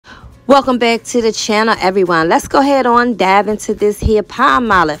Welcome back to the channel, everyone. Let's go ahead on dive into this here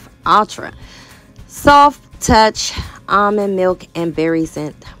Palmolive Ultra Soft Touch Almond Milk and Berry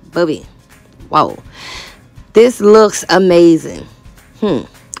Scent Booby. Whoa, this looks amazing.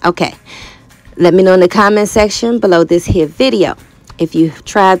 Okay, let me know in the comment section below this here video if you've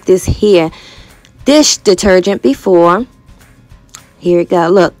tried this here dish detergent before. Here it go.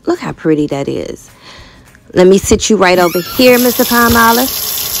 Look how pretty that is. Let me sit you right over here, Mr. Palmolive.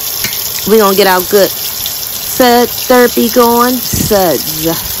 We're going to get our good suds therapy going.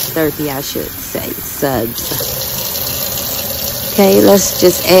 Suds therapy, I should say. Suds. Okay, let's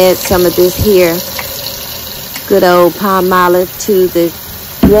just add some of this here good old Palmolive to the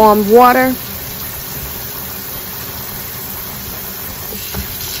warm water.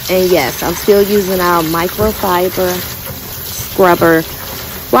 And yes, I'm still using our microfiber scrubber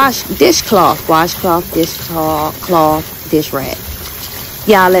washcloth, dish rag.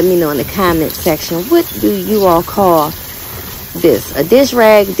 Y'all let me know in the comment section, what do you all call this? A dish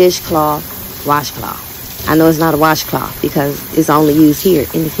rag, dishcloth, washcloth? I know it's not a washcloth because it's only used here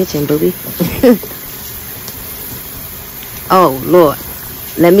in the kitchen, booby. Oh, Lord.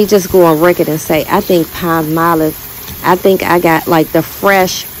 Let me just go on record and say, I think Palmolive, I think I got like the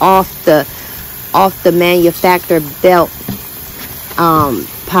fresh off the manufacturer belt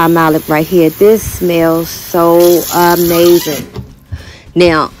Palmolive right here. This smells so amazing.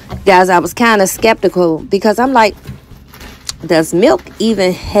 Now, guys, I was kind of skeptical because I'm like, does milk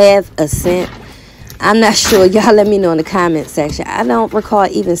even have a scent? I'm not sure. Y'all let me know in the comment section. I don't recall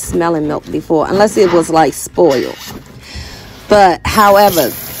even smelling milk before, unless it was like spoiled. But, however,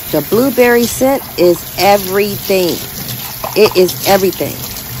 the blueberry scent is everything. It is everything.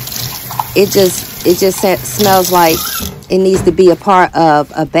 It just smells like it needs to be a part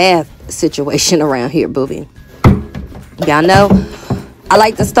of a bath situation around here, booby. Y'all know, I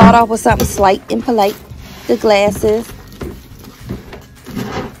like to start off with something slight and polite. The glasses.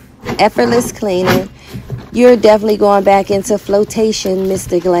 Effortless cleaning. You're definitely going back into flotation,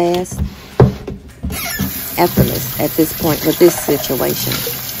 Mr. Glass. Effortless at this point with this situation.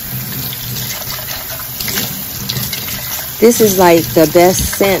 This is like the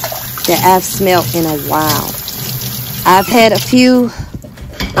best scent that I've smelled in a while. I've had a few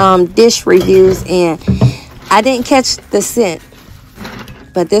dish reviews and I didn't catch the scent.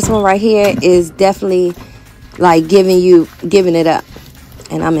 But this one right here is definitely like giving it up.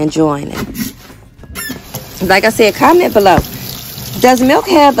 And I'm enjoying it. Like I said, comment below. Does milk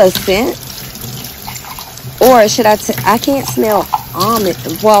have a scent? Or should I can't smell almond.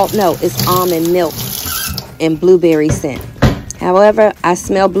 Well, no, it's almond milk and blueberry scent. However, I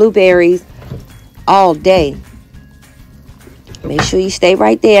smell blueberries all day. Make sure you stay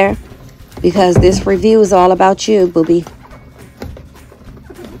right there because this review is all about you, booby.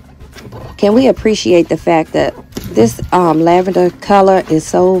 Can we appreciate the fact that this lavender color is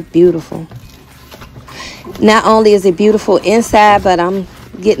so beautiful? Not only is it beautiful inside, but I'm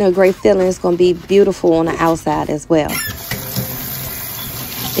getting a great feeling it's going to be beautiful on the outside as well.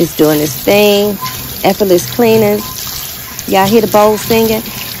 It's doing its thing. Effortless cleaning. Y'all hear the bowl singing?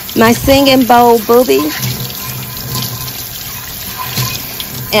 My singing bowl, booby.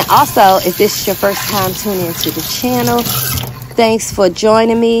 And also, if this is your first time tuning into the channel, thanks for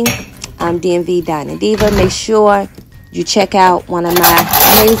joining me. I'm DMV Dining Diva. Make sure you check out one of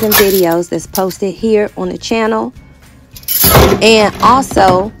my amazing videos that's posted here on the channel. And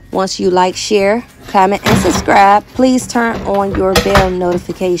also, once you like, share, comment, and subscribe, please turn on your bell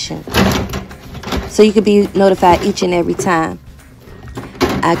notification so you can be notified each and every time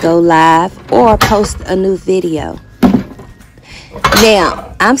I go live or post a new video.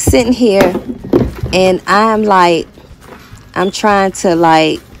 Now, I'm sitting here and I'm trying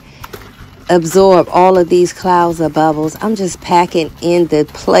to absorb all of these clouds of bubbles. I'm just packing in the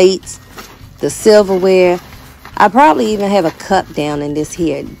plates, the silverware. I probably even have a cup down in this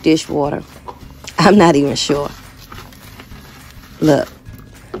here dishwater. I'm not even sure. Look,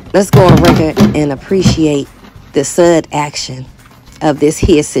 let's go on record and appreciate the sud action of this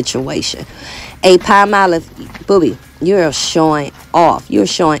here situation. A Palmolive, booby, you're showing off. You're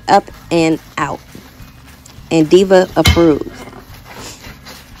showing up and out. And Diva approved.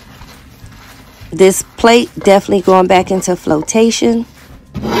 This plate definitely going back into flotation.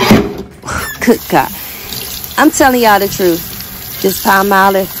 Good God. I'm telling y'all the truth. This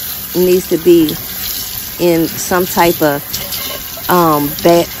Palmolive needs to be in some type of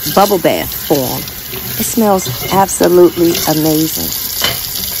bubble bath form. It smells absolutely amazing.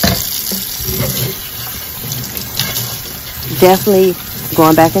 Definitely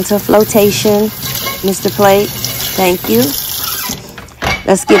going back into flotation, Mr. Plate. Thank you.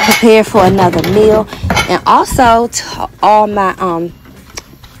 let's get prepared for another meal. And also to all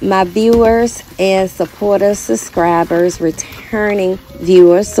my viewers and supporters, subscribers, returning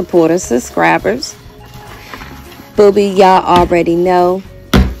viewers, supporters, subscribers. Booby, y'all already know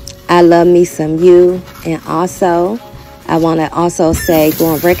I love me some you. And also, I want to also say, go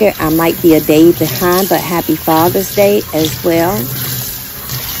on record, I might be a day behind, but happy Father's Day as well.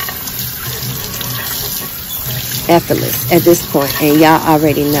 Effortless at this point, and y'all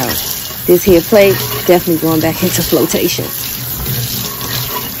already know. This here plate, definitely going back into flotation.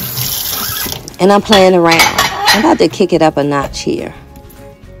 And I'm playing around. I'm about to kick it up a notch here.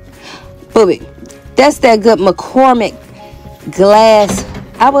 Booby, that's that good McCormick glass.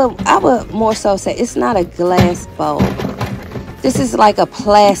 I would more so say it's not a glass bowl. This is like a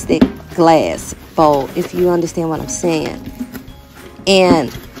plastic glass bowl, if you understand what I'm saying.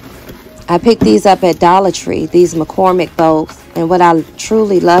 And I picked these up at Dollar Tree, these McCormick bowls. And what I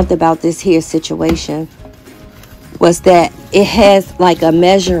truly loved about this here situation was that it has like a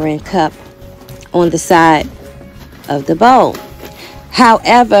measuring cup on the side of the bowl.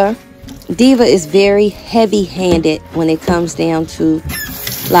 However, Diva is very heavy-handed when it comes down to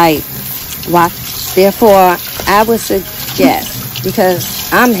like watch. Therefore, I would suggest,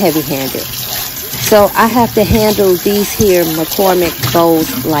 because I'm heavy-handed, so I have to handle these here McCormick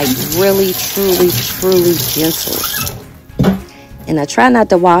bowls like really, truly gentle. And I try not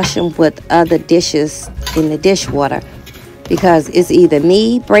to wash them with other dishes in the dishwater, because it's either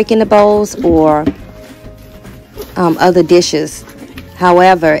me breaking the bowls or other dishes.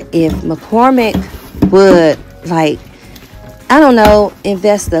 However, if McCormick would, like, I don't know,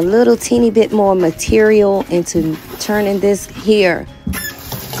 invest a little teeny bit more material into turning this here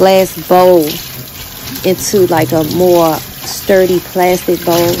glass bowl into like a more sturdy plastic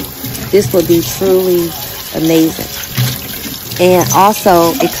bowl, this would be truly amazing. And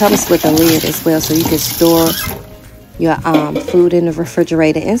also, it comes with a lid as well, so you can store your food in the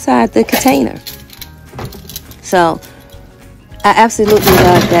refrigerator inside the container. So I absolutely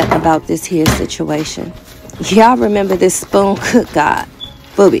love that about this here situation. Y'all remember this spoon? Good God.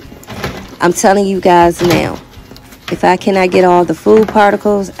 Booby, I'm telling you guys now, if I cannot get all the food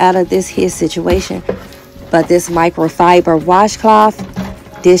particles out of this here situation, but this microfiber washcloth,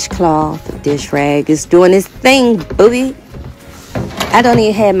 dishcloth, dish rag is doing its thing, booby. I don't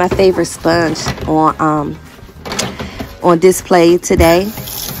even have my favorite sponge on display today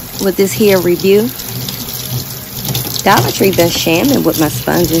with this here review. Dollar Tree been shamming with my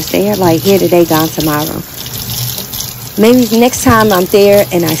sponges. They are like here today, gone tomorrow. Maybe next time I'm there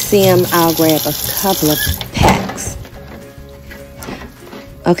and I see them, I'll grab a couple of packs.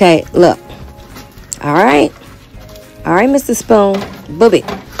 Okay, look. All right, Mr. Spoon, booby.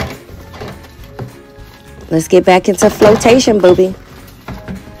 Let's get back into flotation, booby.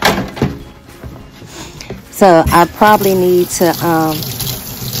 So I probably need to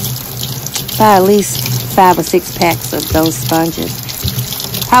buy at least 5 or 6 packs of those sponges.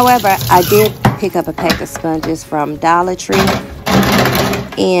 However, I did pick up a pack of sponges from Dollar Tree,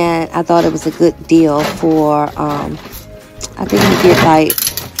 and I thought it was a good deal for I think you get like,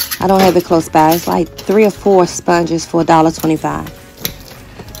 I don't have it close by, it's like 3 or 4 sponges for $1.25.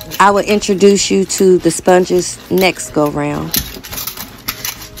 I will introduce you to the sponges next go round.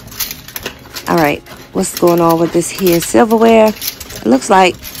 All right, what's going on with this here silverware? It looks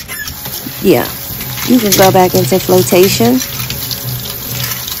like, yeah, you can go back into flotation.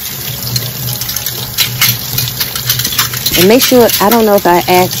 And make sure, I don't know if I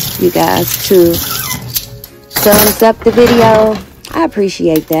asked you guys to thumbs up the video. I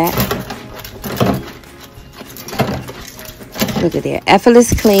appreciate that. Look at there,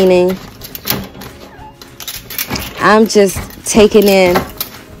 effortless cleaning. I'm just taking in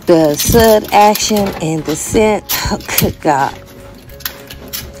the sud action and the scent. Oh, good God.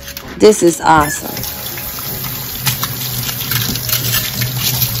 This is awesome.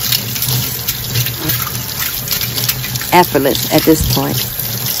 Effortless at this point.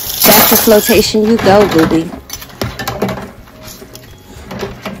 Back to flotation you go, booby.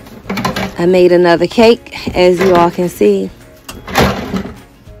 I made another cake, as you all can see.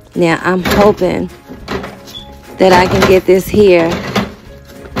 Now I'm hoping that I can get this here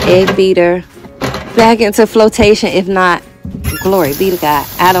egg beater back into flotation. If not, glory be to God.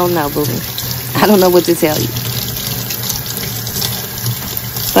 I don't know, booby. I don't know what to tell you.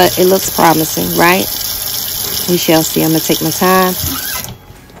 But it looks promising, right? We shall see. I'm going to take my time.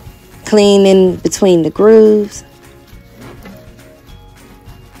 Clean in between the grooves.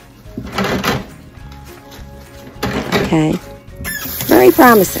 Okay. Very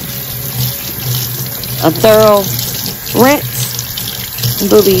promising. A thorough rinse.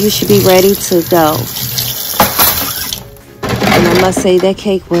 Booby, you should be ready to go. And I must say that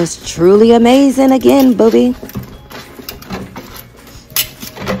cake was truly amazing again, Booby.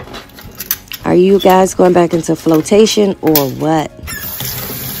 Are you guys going back into flotation or what?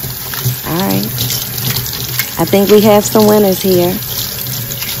 Alright. I think we have some winners here.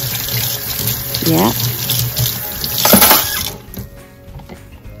 Yeah.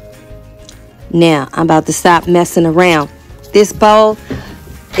 Now, I'm about to stop messing around. This bowl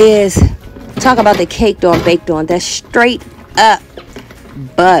is, talk about the caked on, baked on. That's straight up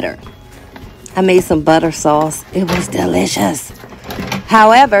butter. I made some butter sauce. It was delicious.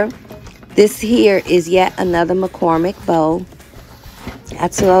 However, this here is yet another McCormick bowl. I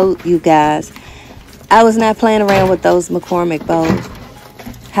told you guys, I was not playing around with those McCormick bowls.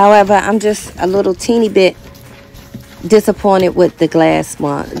 However, I'm just a little teeny bit disappointed with the glass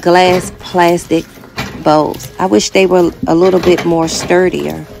plastic bowls. I wish they were a little bit more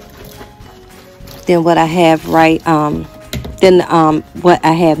sturdier than what I have what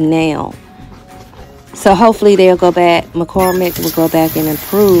I have now. So hopefully they'll go back, McCormick will go back and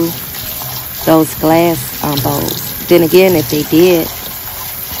improve those glass bowls. Then again, if they did,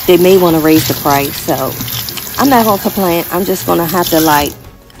 they may want to raise the price. So I'm not going to complain. I'm just going to have to like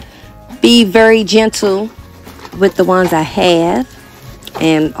be very gentle with the ones I have.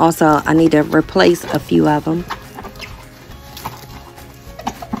 And also I need to replace a few of them.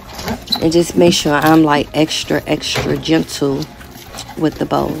 And just make sure I'm like extra gentle with the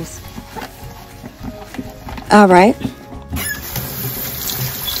bowls. All right.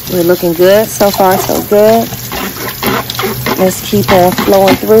 We're looking good. So far, so good. Let's keep on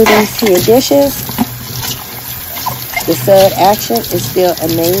flowing through these here dishes. The sud action is still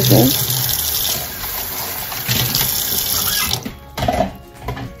amazing.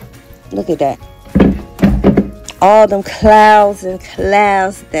 Look at that. All them clouds and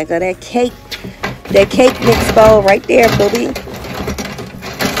clouds. There go that cake mix bowl right there, booby.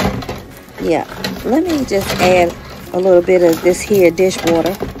 Yeah. Let me just add a little bit of this here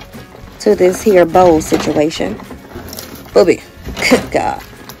dishwater to this here bowl situation. Booby. Good God.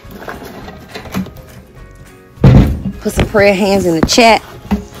 Put some prayer hands in the chat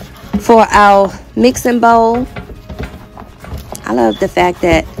for our mixing bowl. I love the fact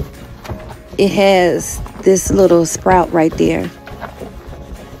that it has this little sprout right there.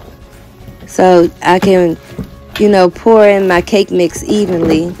 So I can, you know, pour in my cake mix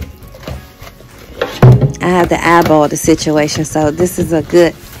evenly. I have to eyeball the situation. So this is a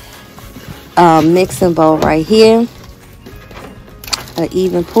good mixing bowl right here. An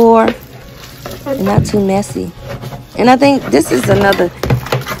even pour. And not too messy. And I think this is another,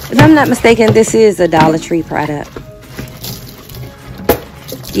 if I'm not mistaken, this is a Dollar Tree product.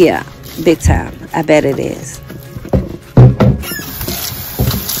 Yeah, big time. I bet it is.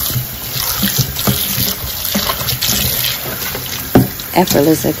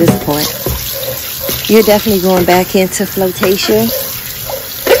 Effortless at this point. You're definitely going back into flotation.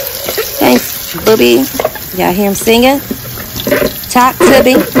 Thanks, booby. Y'all hear him singing? Talk to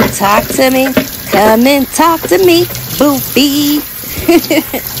me, talk to me. Come and talk to me, booby.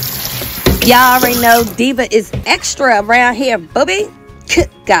 Y'all already know Diva is extra around here, booby.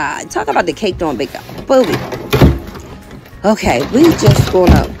 God, talk about the cake on big booby. Okay, we just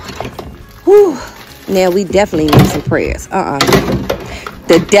gonna, whew. Now we definitely need some prayers.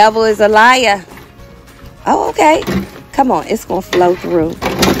 The devil is a liar. Oh, okay. Come on, it's gonna flow through.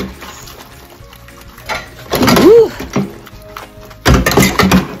 Whew.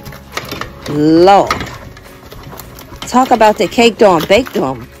 Lord. Talk about the caked on, baked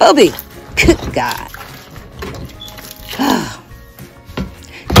on, booby. Good God.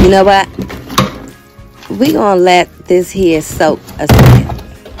 You know what? We're going to let this here soak a second.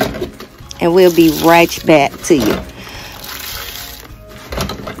 And we'll be right back to you.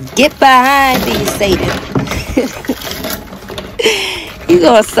 Get behind these, Satan. You're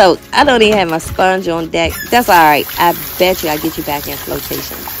going to soak. I don't even have my sponge on deck. That's all right. I bet you I'll get you back in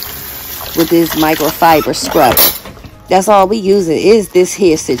flotation with this microfiber scrub. That's all we using is this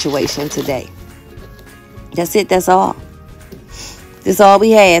here situation today. That's it. That's all. This is all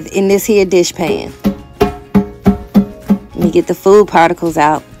we have in this here dish pan. Let me get the food particles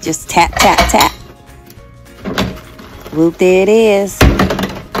out. Just tap, tap, tap. Whoop, there it is.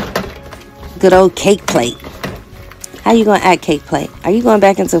 Good old cake plate. How you going to act, cake plate? Are you going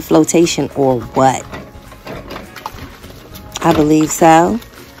back into flotation or what? I believe so.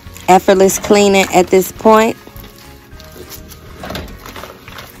 Effortless cleaning at this point.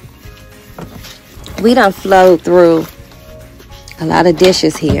 We done flowed through a lot of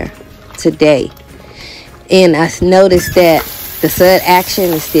dishes here today. And I noticed that The sud action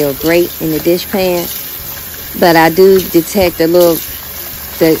is still great in the dish pan, but I do detect a little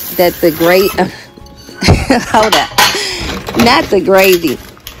that the gravy. Hold up, not the gravy.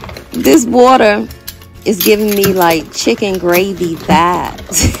 This water is giving me like chicken gravy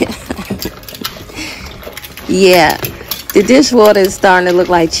vibes. Yeah, the dishwater is starting to look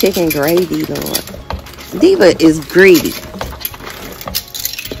like chicken gravy, Lord. Diva is greedy.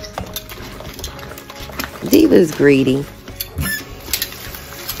 Diva is greedy.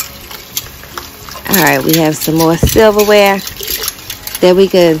 Alright, we have some more silverware that we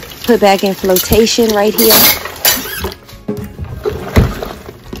could put back in flotation right here.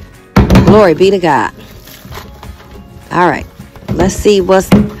 Glory be to God. Alright, let's see what's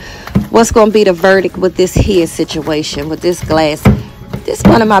going to be the verdict with this here situation, with this glass. This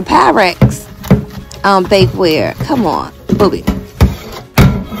one of my Pyrex bakeware. Come on, booby.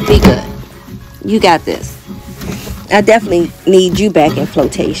 Be good. You got this. I definitely need you back in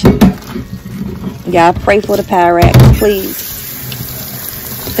flotation. Y'all pray for the Pyrex, please.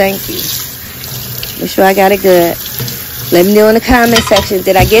 Thank you. Make sure I got it good. Let me know in the comment section.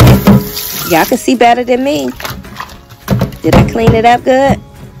 Did I get it? Y'all can see better than me. Did I clean it up good?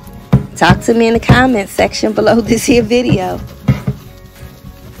 Talk to me in the comment section below this here video.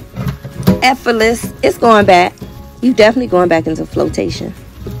 Effortless. It's going back. You definitely going back into flotation.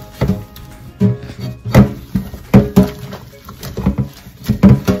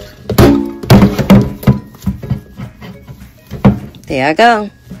 There I go.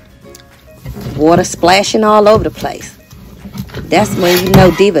 Water splashing all over the place. That's when you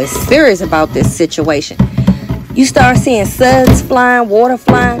know Diva is serious about this situation. You start seeing suds flying, water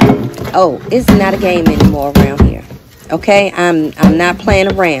flying. Oh, it's not a game anymore around here. Okay? I'm not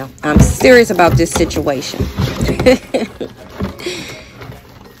playing around. I'm serious about this situation.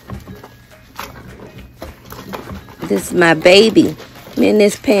 This is my baby. Me and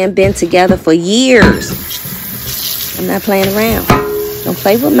this pan been together for years. I'm not playing around. Don't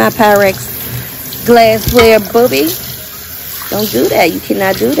play with my Pyrex glassware, booby. Don't do that. You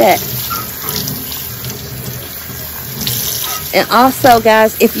cannot do that. And also,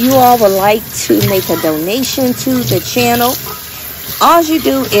 guys, if you all would like to make a donation to the channel, all you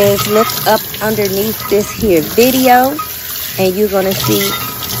do is look up underneath this here video, and you're going to see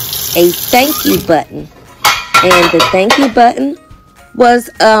a thank you button. And the thank you button was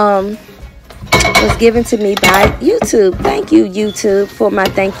given to me by YouTube. Thank you, YouTube, for my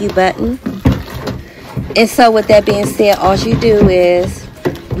thank you button. And so with that being said, all you do is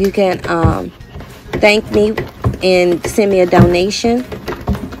you can thank me and send me a donation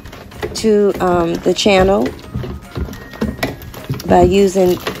to the channel by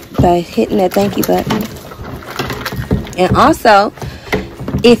hitting that thank you button. And also,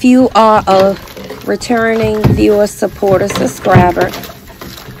 if you are a returning viewer, supporter, subscriber,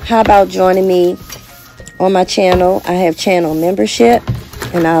 how about joining me on my channel? I have channel membership,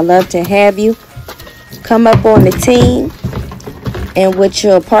 and I'd love to have you come up on the team. And with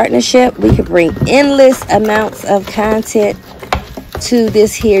your partnership, we can bring endless amounts of content to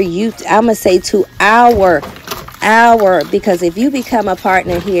this here YouTube. I'm gonna say to our, because if you become a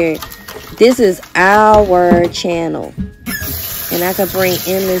partner here, this is our channel, and I can bring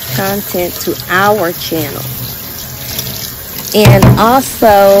endless content to our channel. And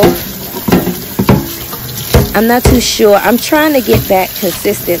also, I'm not too sure. I'm trying to get back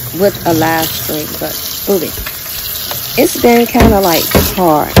consistent with a live stream, but booby, it's been kind of like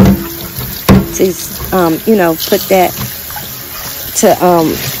hard to, you know, put that to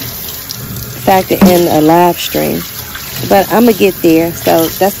factor in a live stream. But I'm gonna get there. So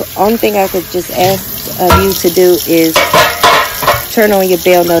that's the only thing I could just ask of you to do is turn on your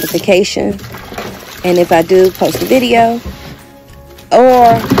bell notification, and if I do post a video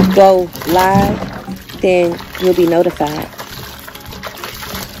or go live, then you'll be notified.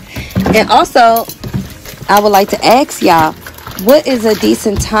 And also, I would like to ask y'all, what is a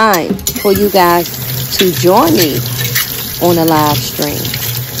decent time for you guys to join me on a live stream?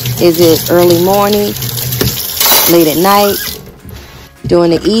 Is it early morning, late at night,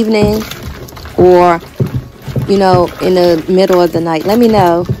 during the evening, or, you know, in the middle of the night? Let me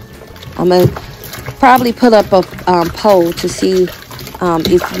know. I'm going to probably put up a poll to see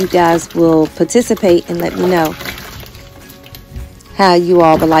if you guys will participate, and let me know how you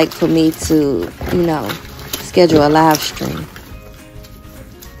all would like for me to, you know, schedule a live stream.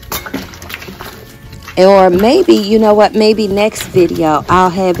 Or maybe, you know what, maybe next video I'll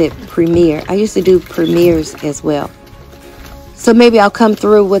have it premiere. I used to do premieres as well. So maybe I'll come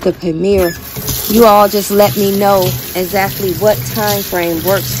through with a premiere. You all just let me know exactly what time frame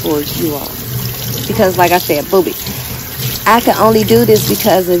works for you all. Because like I said, booby, I can only do this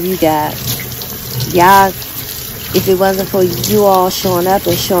because of you guys. Y'all, if it wasn't for you all showing up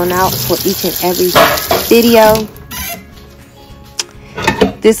and showing out for each and every video,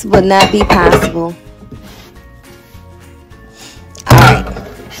 this would not be possible.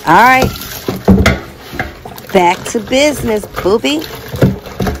 Alright. Back to business, booby.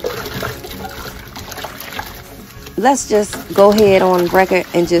 Let's just go ahead on record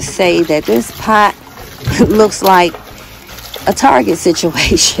and just say that this pot looks like a Target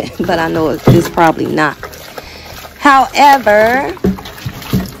situation, but I know it's probably not. However,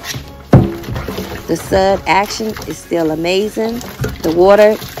 the sud action is still amazing. The water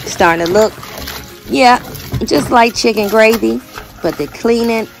is starting to look, yeah, just like chicken gravy, but the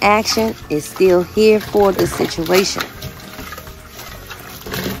cleaning action is still here for the situation.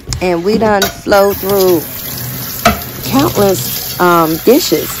 And we done flow through countless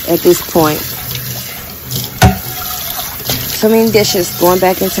dishes at this point. So many dishes going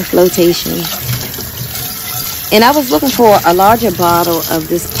back into flotation. And I was looking for a larger bottle of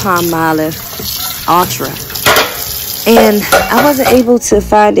this Palmolive Ultra, and I wasn't able to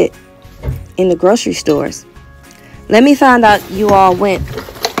find it in the grocery stores. Let me find out you all went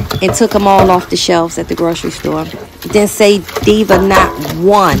and took them all off the shelves at the grocery store. Then say Diva not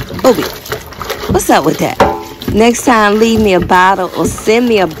one. Booby, what's up with that? Next time, leave me a bottle or send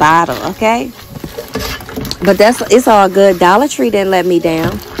me a bottle, okay? But it's all good. Dollar Tree didn't let me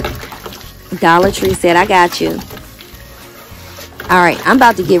down. Dollar Tree said, I got you. Alright, I'm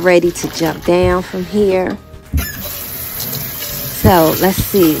about to get ready to jump down from here. So, let's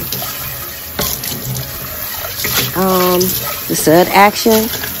see. The sud action,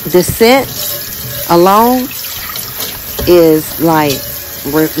 the scent alone is like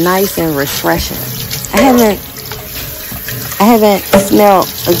nice and refreshing. I haven't smelled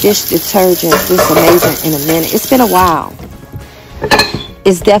a dish detergent this amazing in a minute. It's been a while.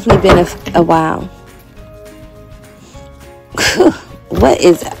 It's definitely been a while. What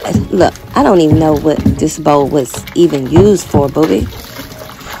is... Look, I don't even know what this bowl was even used for, booby.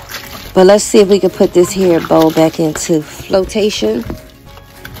 But let's see if we can put this here bowl back into flotation.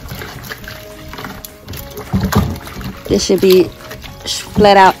 This should be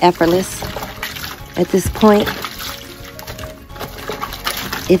flat out effortless at this point.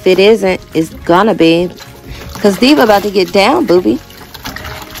 If it isn't, it's gonna be. Because Diva about to get down, booby.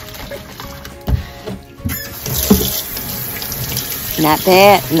 Not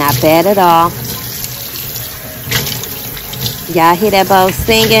bad. Not bad at all. Y'all hear that bowl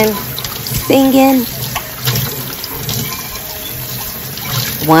singing? Singing.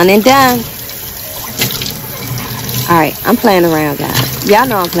 One and done. Alright, I'm playing around, guys. Y'all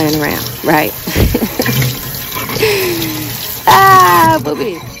know I'm playing around, right? Ah,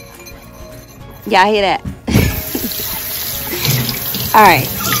 booby. Y'all hear that? Alright.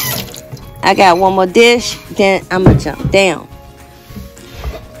 I got one more dish, then I'm going to jump down.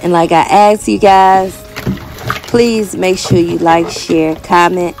 And like I asked you guys, please make sure you like, share,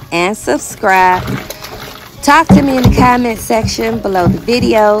 comment, and subscribe. Talk to me in the comment section below the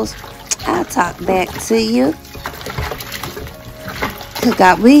videos. I'll talk back to you.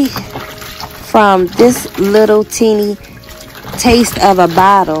 Got we from this little teeny taste of a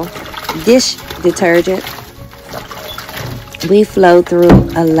bottle dish detergent, we flow through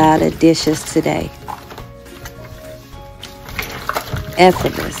a lot of dishes today.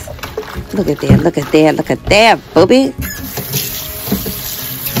 Effortless. Look at there, look at there, look at there, booby.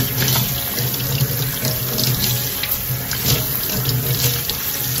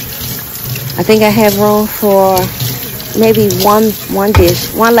 I think I have room for maybe one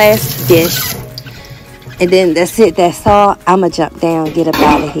last dish, and then that's it. That's all. I'ma jump down, get up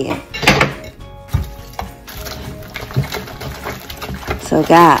out of here. So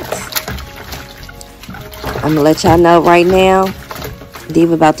guys, I'm gonna let y'all know right now,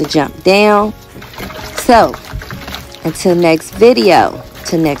 Diva about to jump down. So until next video,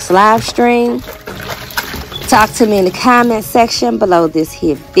 to next live stream, talk to me in the comment section below this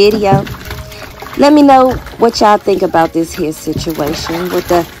here video. Let me know what y'all think about this here situation with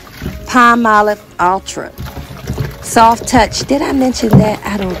the Palmolive Ultra. Soft touch. Did I mention that?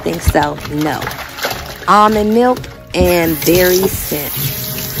 I don't think so. No. Almond milk and berry scent.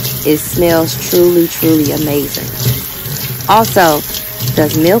 It smells truly, truly amazing. Also,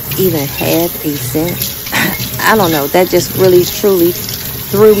 does milk even have a scent? I don't know. That just really, truly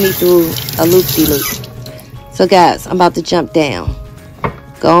threw me through a loop-de-loop. So, guys, I'm about to jump down.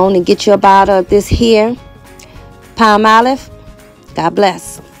 Go on and get you a bottle of this here Palmolive. God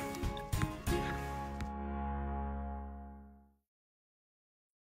bless.